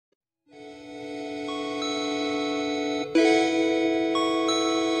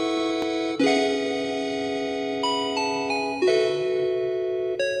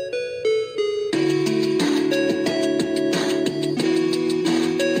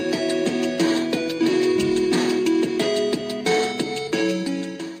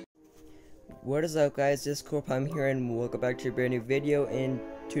What is up, guys? This is Corpalm here, and welcome back to a brand new video. And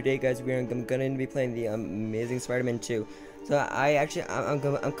today, guys, I'm gonna be playing the Amazing Spider-Man 2. So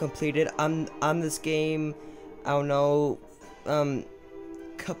I'm completed. I'm this game. I don't know,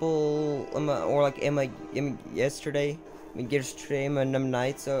 couple or like yesterday. Yesterday,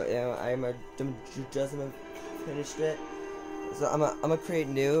 night. So just finished it. So I'm gonna create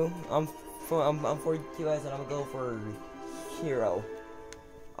new. I'm for you guys, and I'm gonna go for hero.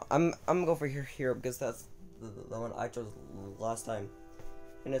 I'm gonna go for hero because that's the one I chose last time,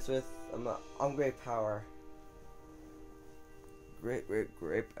 and it's with great power. Great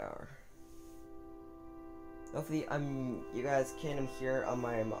power. Hopefully you guys can hear on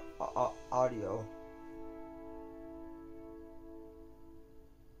my audio.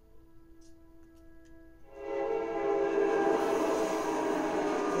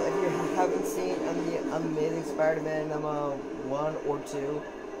 So if you haven't seen the Amazing Spider-Man 1 or 2,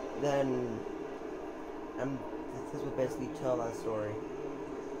 then this will basically tell that story.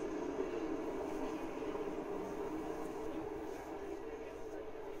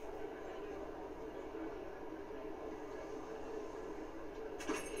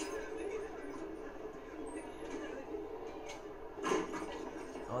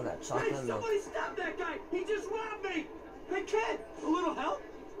 Oh, that chocolate milk. Somebody stop that guy! He just robbed me! Hey, kid! A little help?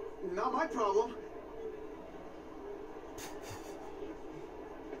 Not my problem.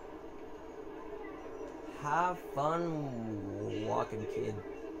 Have fun walking, kid.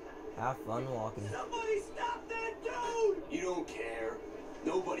 Have fun walking. Somebody stop that dude! You don't care.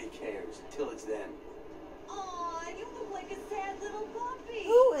 Nobody cares until it's them. Aw, you look like a sad little puppy.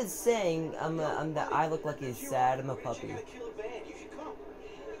 Who is saying that I look like a sad I'm a puppy? You gotta kill a van. You should come.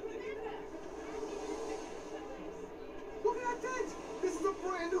 Look at that dent! This is a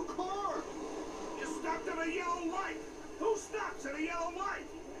brand new car! You stopped at a yellow light! Who stops at a yellow light?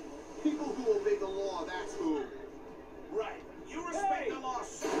 People who obey the law, that's who. Right. You respect the law.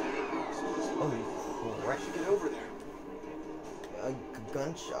 Oh, Why should get over there? a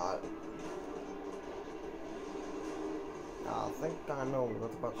gunshot. I think I know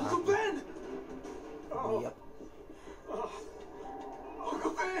what's about to Uncle happen. Ben! Oh. Yep.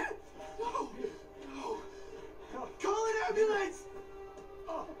 Uncle Ben! No! No! Call an ambulance!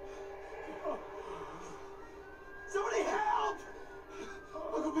 Somebody help!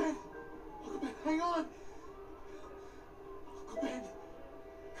 Uncle Ben! Uncle Ben, hang on! Uncle Ben!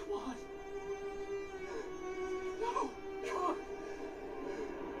 Come on! No! Come on!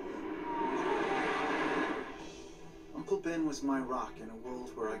 Uncle Ben was my rock in a world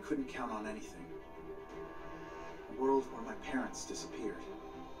where I couldn't count on anything. A world where my parents disappeared.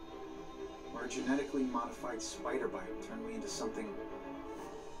 Where a genetically modified spider bite turned me into something.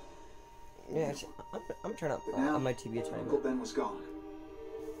 Yeah, actually, I'm turning up Now, on my TV a tiny Uncle bit. Ben was gone.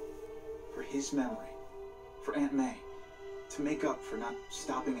 For his memory, for Aunt May, to make up for not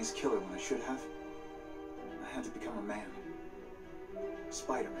stopping his killer when I should have, I had to become a man.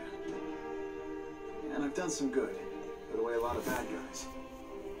 Spider-Man. And I've done some good. Put away a lot of bad guys.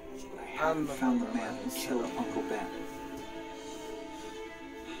 But I haven't found the man who killed Uncle Ben.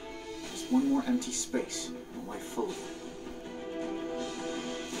 Just one more empty space and a life full of it.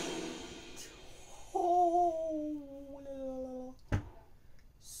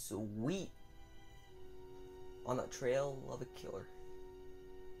 Sweet. On the trail of a killer.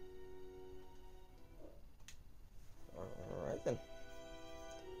 Alright then.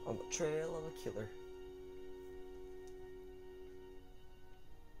 On the trail of a killer.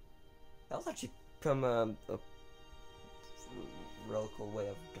 That was actually from a real cool way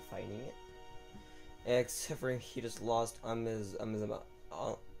of defining it. Except for he just lost his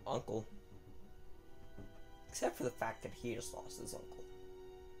uncle. Except for the fact that he just lost his uncle.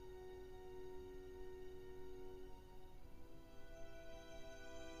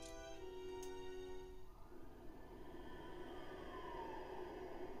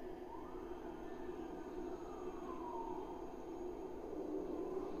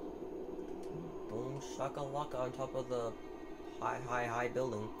 Shakalaka on top of the high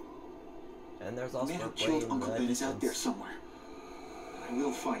building. And there's also The man a who killed brain Uncle Ben is out there distance. somewhere. I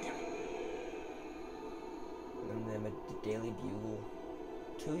will find him. And then a Daily Bugle.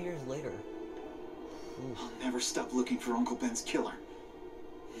 2 years later. Ooh. I'll never stop looking for Uncle Ben's killer.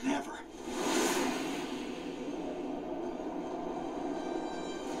 Never.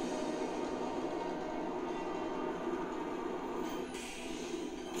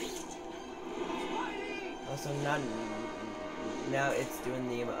 Also, now it's doing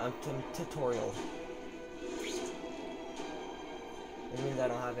the tutorial. It means I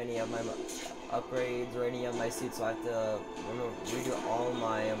don't have any of my upgrades or any of my suits, so I have to redo all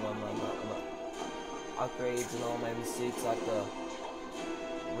my upgrades and all my suits like the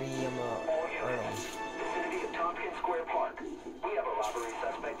Vicinity of Tompkins Square Park. We have a robbery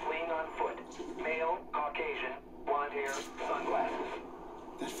suspect fleeing on foot. Male, Caucasian, blonde hair, sunglasses.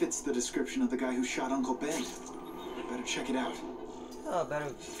 That fits the description of the guy who shot Uncle Ben. Better check it out. Oh,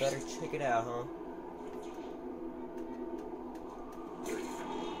 better check it out, huh?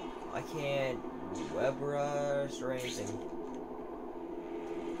 I can't web rush or anything.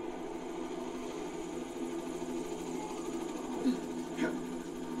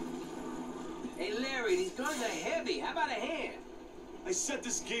 Hey Larry, these guns are heavy. How about a hand? I set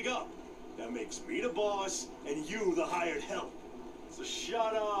this gig up. That makes me the boss and you the hired help. So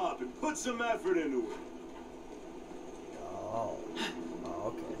shut up and put some effort into it. Oh,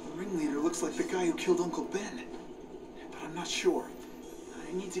 okay. The ringleader looks like the guy who killed Uncle Ben. But I'm not sure.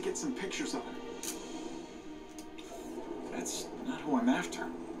 I need to get some pictures of him. That's not who I'm after.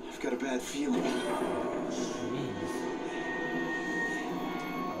 I've got a bad feeling.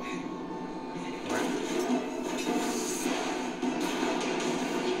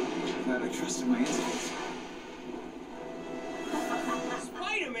 Glad I trusted my instincts.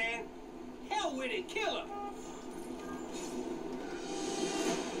 Spider-Man? Hell with it, kill him!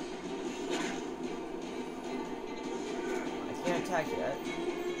 I can't attack yet.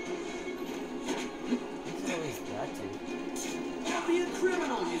 Who's always that dude? Don't be a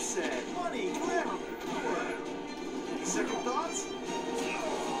criminal, you said. Money, glamour. Any second thoughts?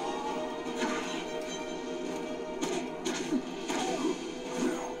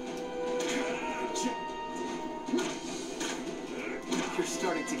 You're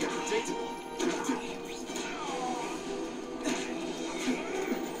starting to get predictable.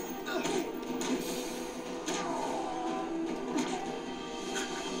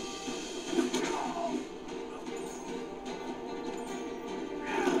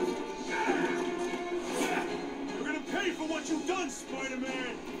 You're gonna pay for what you've done,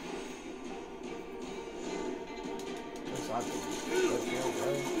 Spider-Man! Looks like let's go,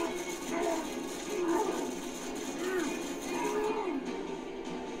 bro.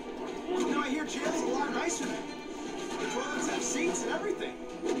 You know, I hear jail's a lot nicer now. The toilets have seats and everything.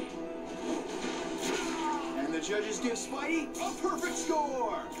 And the judges give Spidey a perfect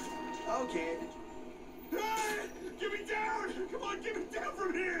score. Okay. Hey! Get me down! Come on, get me down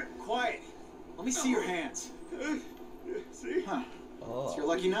from here! Quiet. Let me see your hands. See? Huh. Oh, It's your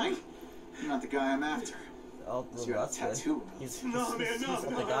lucky night. You're not the guy I'm after. oh, It's your that's good. tattoo. He's No, man, no, he's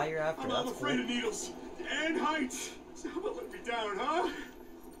no. the guy you're after. I'm That's afraid cool. of needles and heights. So how about let me down, huh?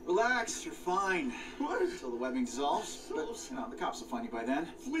 Relax, you're fine. What? Until the webbing dissolves. But, you know, the cops will find you by then.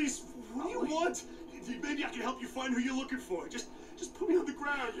 Please, what do you Probably. want? Maybe I can help you find who you're looking for. Just put me on the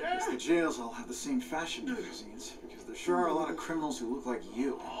ground, yeah? The jails all have the same fashion magazines, because there sure are a lot of criminals who look like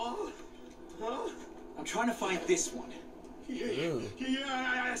you. Oh, huh? I'm trying to find this one. Yeah,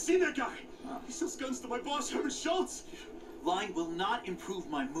 I seen that guy. He sells guns to my boss, Herman Schultz. Lying will not improve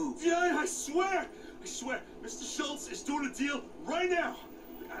my moves. Yeah, I swear. Mr. Schultz is doing a deal right now.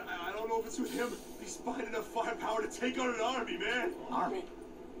 I don't know if it's with him. He's buying enough firepower to take on an army, man. Army?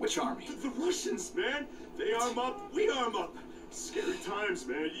 Which army? The Russians, man. They arm up, we arm up. Scary times,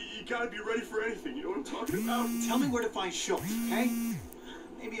 man. You gotta be ready for anything. You know what I'm talking about? Tell me where to find Schultz, okay?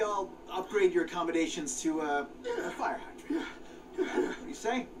 Maybe I'll upgrade your accommodations to a fire hydrant. What do you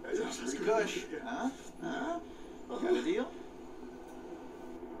say? Sounds pretty cush. Yeah. Huh? Got a deal?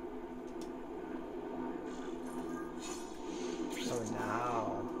 So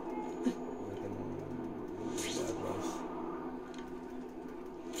now we can web rush.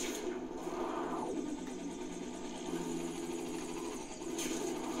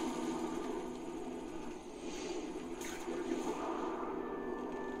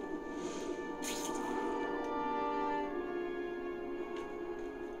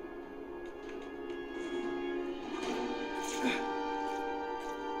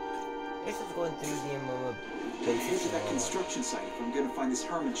 This is going through the Here's basics. that construction site if I'm gonna find this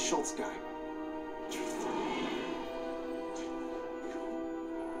Herman Schultz guy.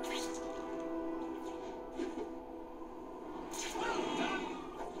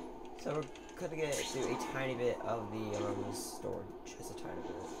 So we're gonna get through a tiny bit of the storage, just a tiny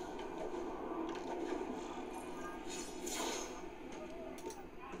bit.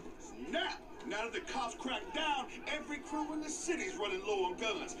 Snap! Now that the cops crack down, every crew in the city's running low on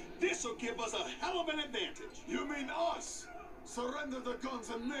guns. This'll give us a hell of an advantage. You mean us? Surrender the guns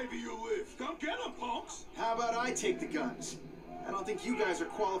and maybe you live. Come get them, punks! How about I take the guns? I don't think you guys are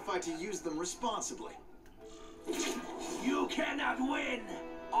qualified to use them responsibly. You cannot win!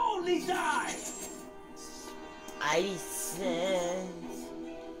 Only die! I sense.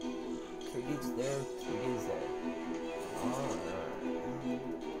 Could dudes there, 3 dudes there.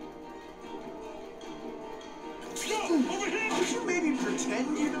 Over here! Could you maybe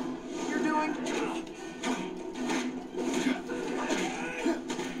pretend you know what you're doing?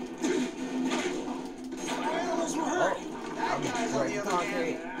 Our animals were hurt. That guy's on the other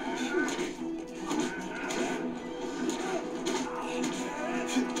hand.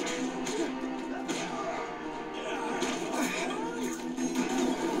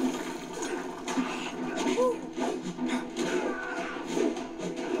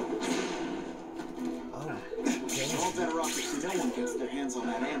 On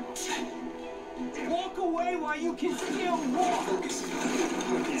that ammo. Walk away while you can still walk. Focus.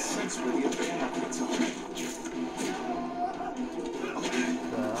 I can sense where the other ammo points are.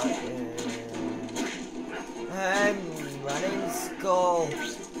 My name's Skull.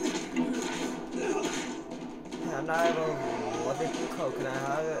 And I will love your coat. Can I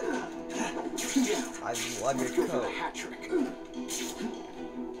have it? Yeah. I love your coat. Hat trick.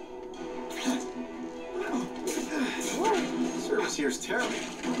 Service here's terrible.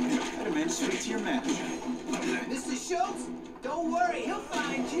 I'd have managed to speak to your manager. Mr. Schultz, don't worry, he'll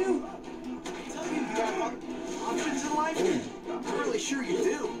find you. Tell me you have options in life? I'm really sure you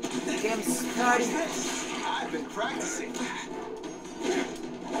do. Damn, Scotty. I've been practicing.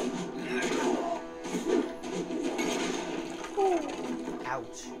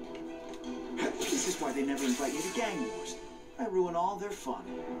 Ouch. This is why they never invite you to gang wars. I ruin all their fun.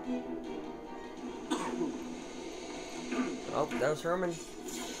 Oh, that was Herman.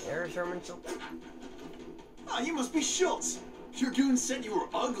 There's Herman Schultz. Oh, you must be Schultz. Your goon said you were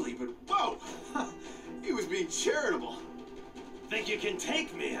ugly, but whoa! He was being charitable. Think you can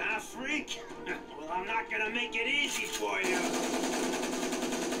take me, huh, freak? Well, I'm not gonna make it easy for you.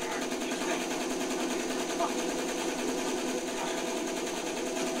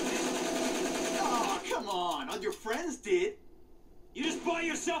 Oh, come on. All your friends did. You just bought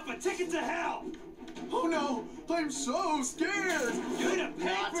yourself a ticket to hell. Oh no, I'm so scared. You're gonna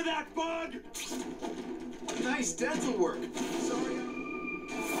pay for that bug. Nice dental work. Sorry.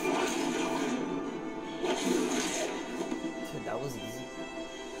 Dude, that was easy.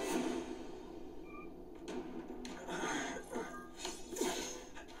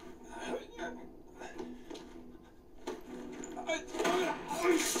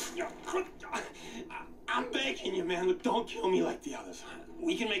 I'm begging you, man. Look, don't kill me like the others.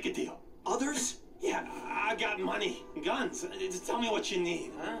 We can make a deal. Others? Yeah, I got money, guns. Just tell me what you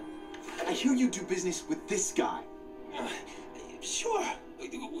need, huh? I hear you do business with this guy. Sure.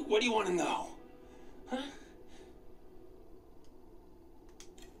 What do you want to know? Huh?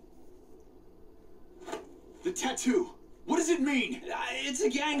 The tattoo. What does it mean? It's a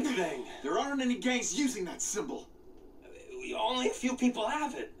gang thing. There aren't any gangs using that symbol. Only a few people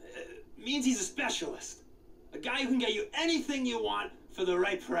have it. Means he's a specialist. A guy who can get you anything you want for the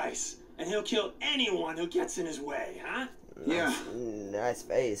right price. And he'll kill anyone who gets in his way, huh? Yeah. Nice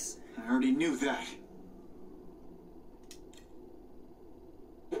face. I already knew that.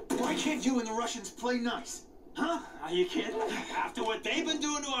 Why can't you and the Russians play nice? Huh? Are you kidding? After what they've been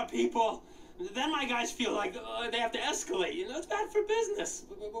doing to our people, then my guys feel like they have to escalate. You know, it's bad for business.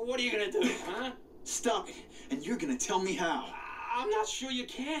 But what are you gonna do, huh? Stop it, and you're gonna tell me how. I'm not sure you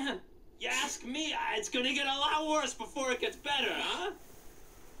can. You ask me, it's gonna get a lot worse before it gets better, huh?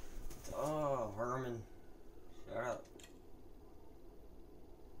 Oh, Herman. Shut up.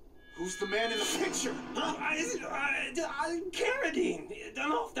 Who's the man in the picture? Huh? Carradine. Don't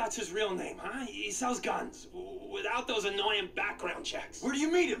know if that's his real name, huh? He sells guns without those annoying background checks. Where do you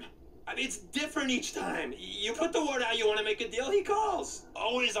meet him? I mean, it's different each time. You put the word out you want to make a deal, he calls.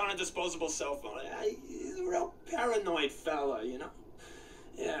 Always on a disposable cell phone. He's a real paranoid fella, you know?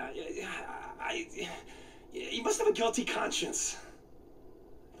 Yeah, he must have a guilty conscience.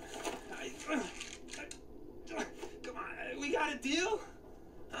 Come on, we got a deal?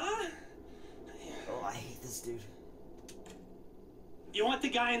 Huh? Oh, I hate this dude. You want the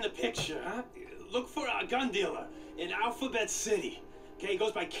guy in the picture, huh? Look for a gun dealer in Alphabet City. Okay, he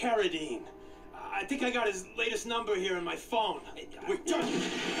goes by Carradine. I think I got his latest number here in my phone. Wait, don't.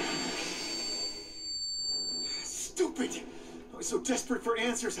 Stupid! I was so desperate for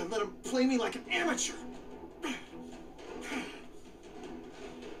answers, I let him play me like an amateur.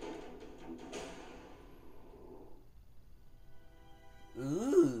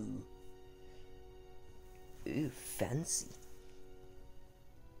 Ooh. Ooh, fancy.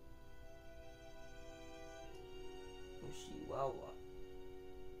 Chihuahua.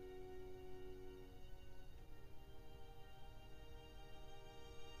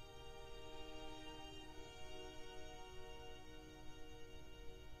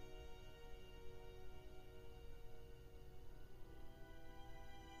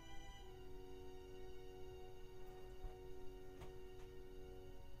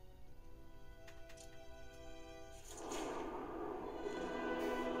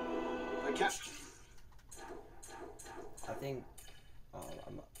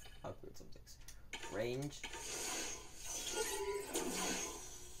 change.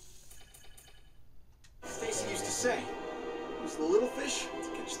 Stacy used to say, use the little fish to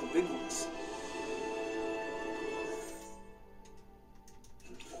catch the big ones.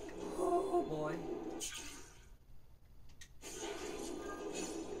 Oh boy.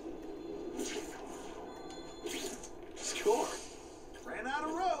 Score. Ran out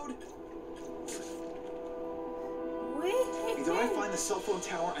of road. Either I find the cell phone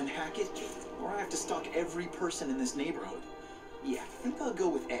tower and hack it, or I have to stalk every person in this neighborhood. Yeah, I think I'll go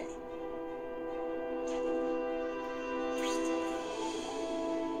with A.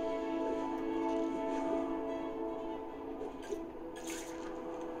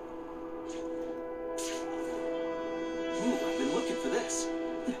 Ooh, I've been looking for this.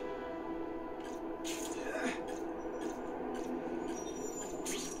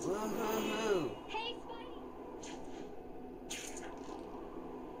 Woohoo! Hey, Spidey!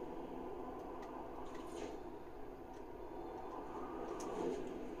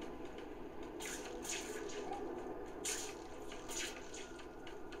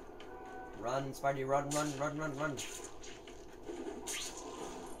 Run, Spidey, run, run, run, run, run.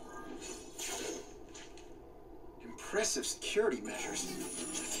 Impressive security measures.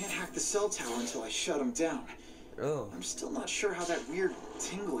 I can't hack the cell tower until I shut them down. Oh. I'm still not sure how that weird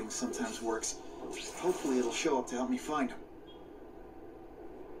tingling sometimes works. Hopefully it'll show up to help me find him.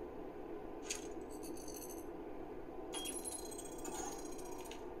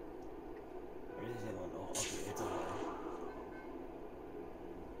 Where is it on? Oh, okay, it's over there.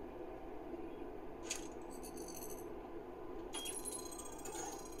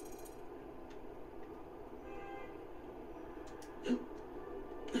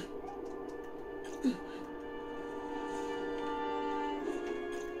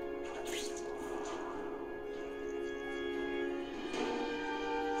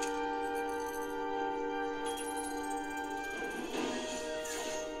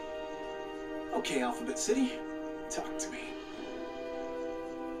 Okay, Alphabet City, talk to me.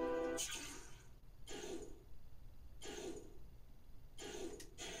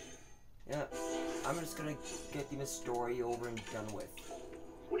 Yeah, I'm just gonna get the story over and done with.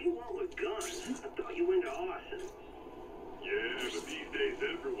 What do you want with guns? I thought you were into arson. Yeah, but these days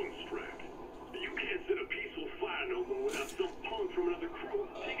everyone's strapped. You can't set a peaceful fire no more without some punk from another crew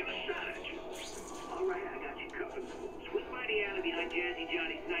taking a shot at you. All right, I got you covered. Swiss Spidey alley behind Jazzy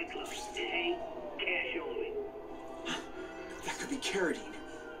Johnny's nightclub. And hey, cash only. That could be Carradine.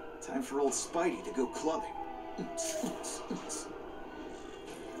 Time for old Spidey to go clubbing.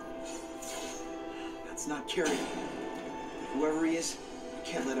 That's not Carradine. Whoever he is, I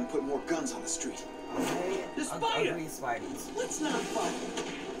can't let him put more guns on the street. Okay, The spider! Agree, Spideys. Let's not fight.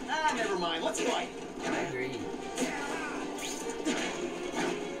 Ah, never mind. Let's fight. I agree.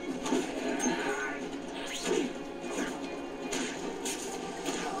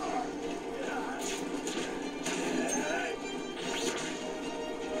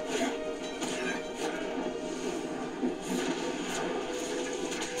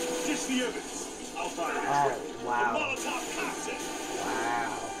 Ditch the evidence. I'll find it. Oh, wow. Molotov cocktail.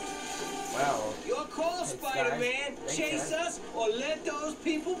 Wow. Well, Your call, Thanks, Spider-Man. guys. Thanks, Chase guys. us or let those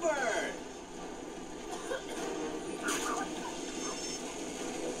people burn.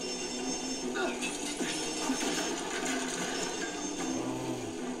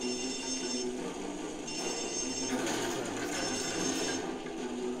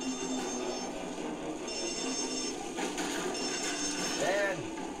 Ben.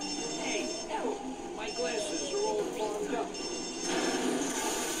 Hey, help. My glasses are all fogged up.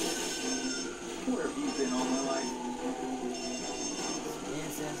 Where have you been all my life?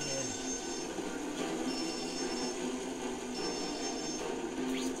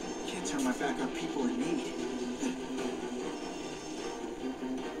 Can't turn my back on people in need.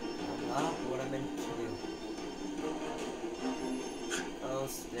 Not what I meant to do. Oh,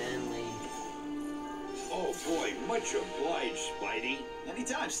 Stanley. Oh boy, much obliged, Spidey.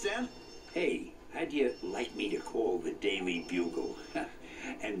 Anytime, Stan. Hey, how'd you like me to call the Daily Bugle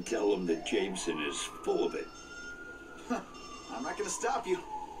and tell them that Jameson is full of it? I'm not gonna stop you.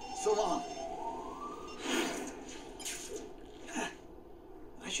 So long.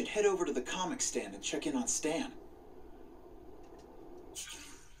 I should head over to the comic stand and check in on Stan.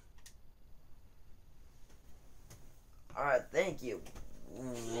 Alright, thank you,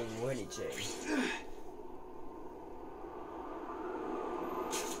 Winnie J.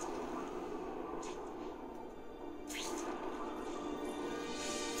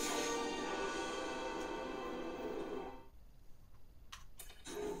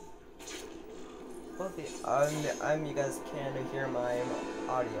 Okay, you guys can hear my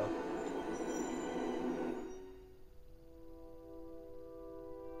audio.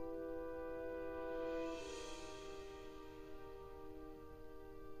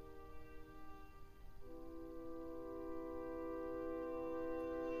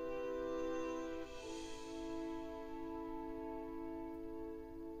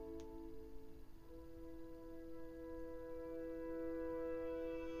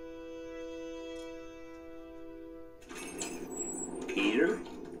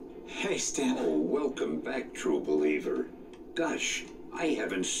 Hey, Stan. Oh, welcome back, true believer. Gosh, I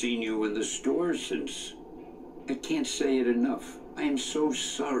haven't seen you in the store since... I can't say it enough. I am so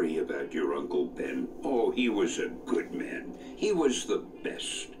sorry about your Uncle Ben. Oh, he was a good man. He was the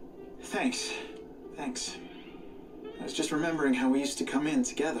best. Thanks. I was just remembering how we used to come in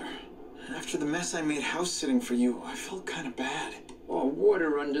together. After the mess I made house sitting for you, I felt kind of bad. Oh,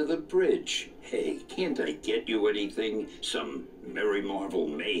 water under the bridge. Hey, can't I get you anything? Some Merry Marvel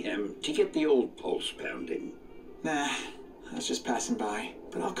mayhem to get the old pulse pounding? Nah, I was just passing by,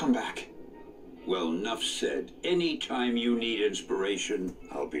 but I'll come back. Well, enough said. Anytime you need inspiration,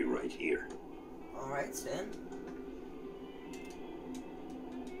 I'll be right here. Alright, Stan.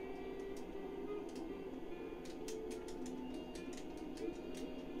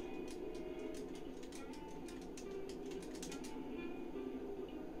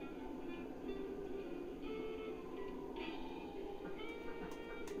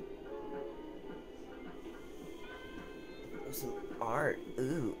 Some art.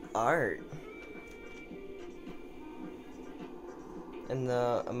 Ooh, art. And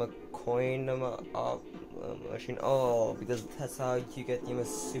I'm a coin. I'm a machine. Oh, because that's how you get the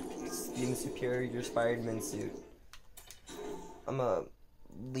superior Spider-Man suit. I'm gonna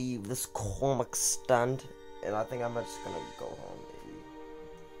leave this comic stand, and I think I'm just gonna go home.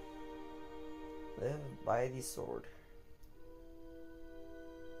 Maybe. Buy the sword.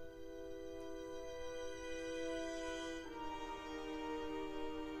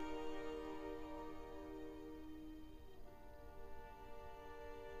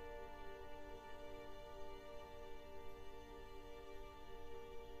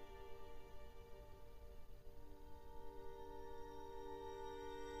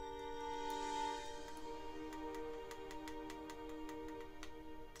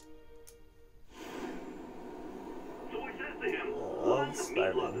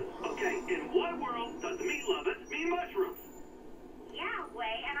 Spider-Man. Okay, in what world does meat lovers mean mushrooms? Yeah,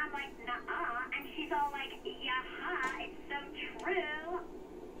 way, and I'm like, nuh-uh, and she's all like, yeah-ha, it's so true.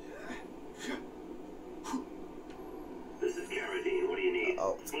 This is Carradine, what do you need?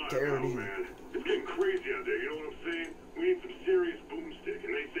 Oh, it's Carradine. Man, it's getting crazy out there, you know what I'm saying? We need some serious boomstick,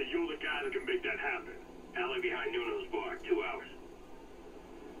 and they say you're the guy that can make that happen. Alley behind Nuno's bar, 2 hours.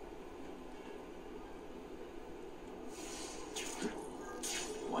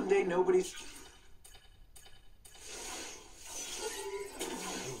 One day nobody's...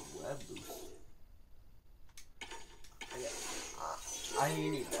 Web boost. I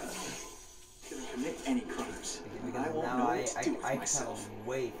need that. Couldn't commit any crimes. Because I won't now know I what to do with can myself. pedal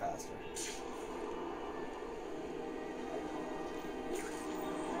way faster.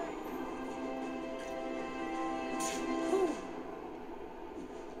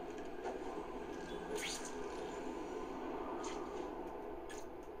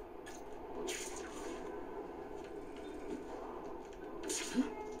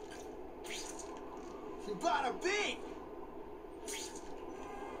 Bada bing!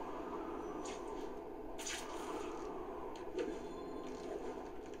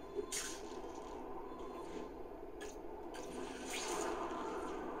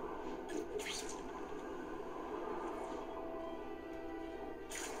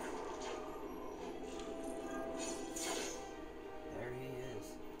 There he is.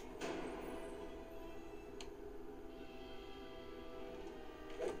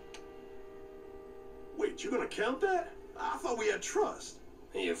 Wait, you gonna count that? I thought we had trust.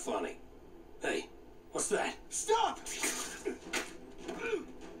 You're funny. Hey, what's that? Stop!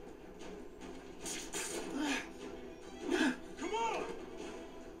 Come on!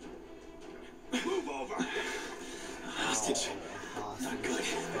 Move over! Hostage. Not good.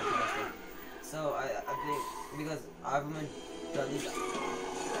 So I think because I've been done these.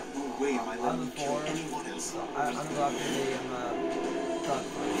 No way am I I'm letting you kill before. anyone else. So I'm gonna go after the duck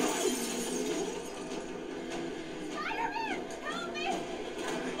fight. Spider-Man, help me!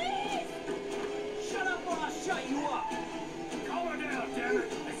 Please! Shut up or I'll shut you up! Calm her down, damn it!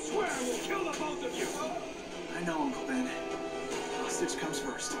 I swear I will kill the both of you! I know, Uncle Ben. Hostage comes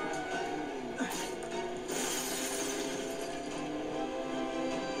first.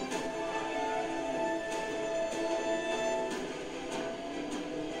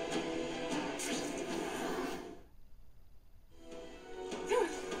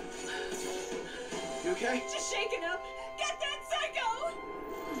 You okay? Just shaking up! Get that psycho!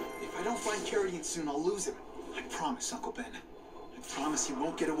 If I don't find Carradine soon, I'll lose him. I promise, Uncle Ben. I promise he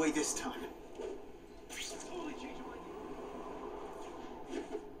won't get away this time.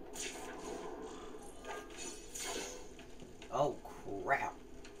 Oh crap.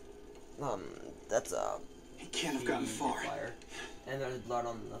 That's He can't have gotten far. fire. And there's blood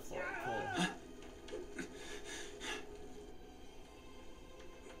on the floor. Cool.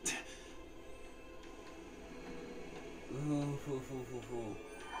 Ooh, Oh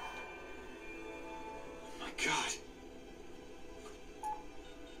my God.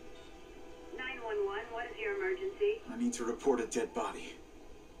 911, what is your emergency? I need to report a dead body.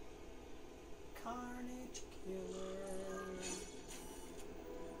 Carnage Killer.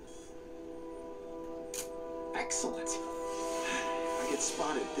 Excellent. If I get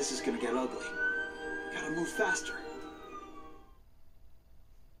spotted, this is gonna get ugly. Gotta move faster.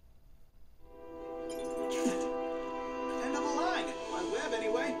 End of the line. My web,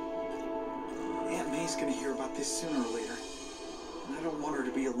 anyway. Aunt May's gonna hear about this sooner or later. And I don't want her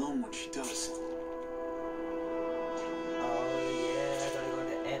to be alone when she does. Oh yeah, gotta go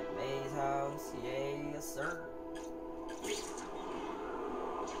to Aunt May's house. Yay, yes sir.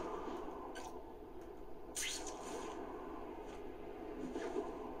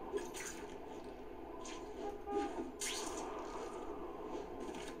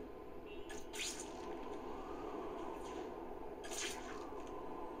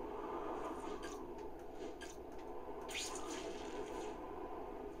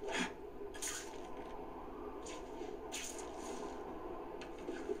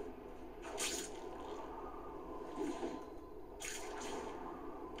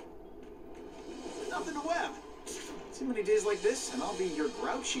 Nothing to web. Too many days like this, and I'll be your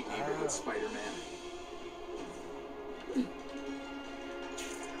grouchy neighborhood Spider-Man.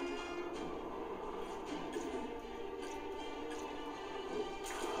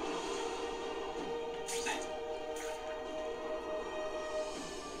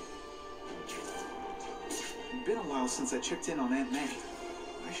 It's been a while since I checked in on Aunt May.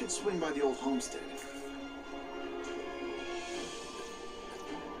 I should swing by the old homestead.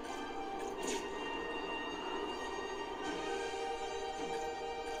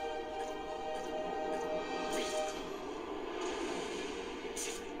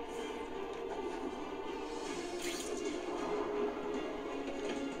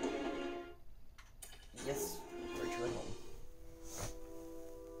 Yes, return home.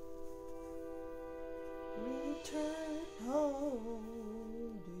 Return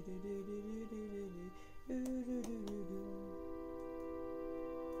home.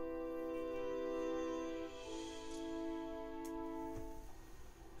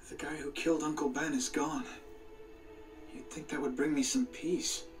 The guy who killed Uncle Ben is gone. You'd think that would bring me some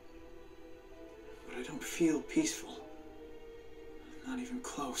peace. But I don't feel peaceful. Not even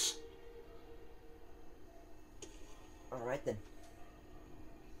close. Alright then.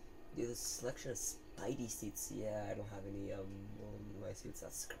 Do the selection of Spidey suits. Yeah, I don't have any my suits.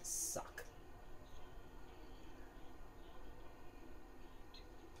 That's gonna suck.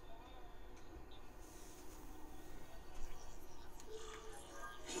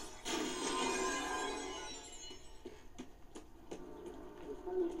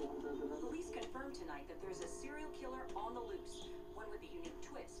 Police confirmed tonight that there's a serial killer on the loose. One with a unique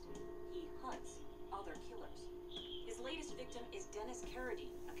twist. He hunts other killers. His latest victim is Dennis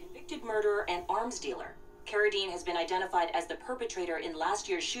Carradine, a convicted murderer and arms dealer. Carradine has been identified as the perpetrator in last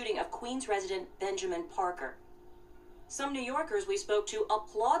year's shooting of Queens resident Benjamin Parker. Some New Yorkers we spoke to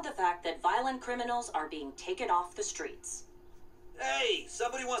applaud the fact that violent criminals are being taken off the streets. Hey,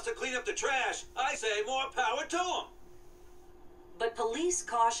 somebody wants to clean up the trash. I say more power to them. But police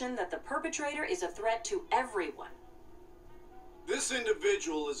caution that the perpetrator is a threat to everyone. This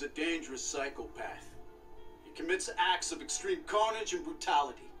individual is a dangerous psychopath. He commits acts of extreme carnage and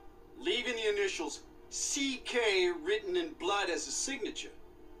brutality, leaving the initials CK written in blood as his signature.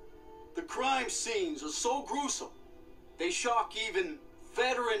 The crime scenes are so gruesome, they shock even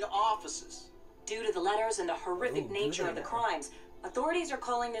veteran officers. Due to the letters and the horrific nature of the crimes, authorities are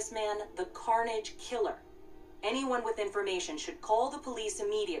calling this man the Carnage Killer. Anyone with information should call the police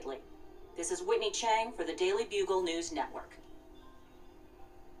immediately. This is Whitney Chang for the Daily Bugle News Network.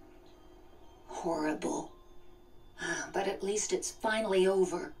 Horrible. But at least it's finally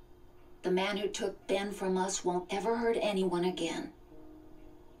over. The man who took Ben from us won't ever hurt anyone again.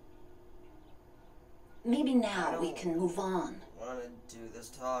 Maybe now we can move on. I want to do this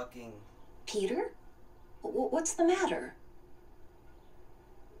talking. Peter? What's the matter?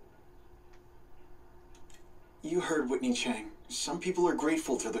 You heard Whitney Chang. Some people are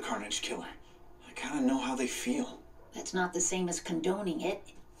grateful to the Carnage Killer. I kind of know how they feel. That's not the same as condoning it.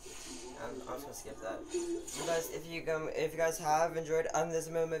 I'm just gonna skip that. You guys, if you guys have enjoyed this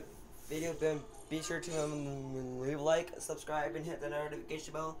moment video, then be sure to leave a like, subscribe, and hit the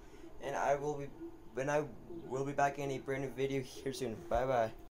notification bell. And I will be back in a brand new video here soon. Bye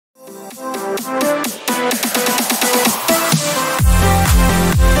bye.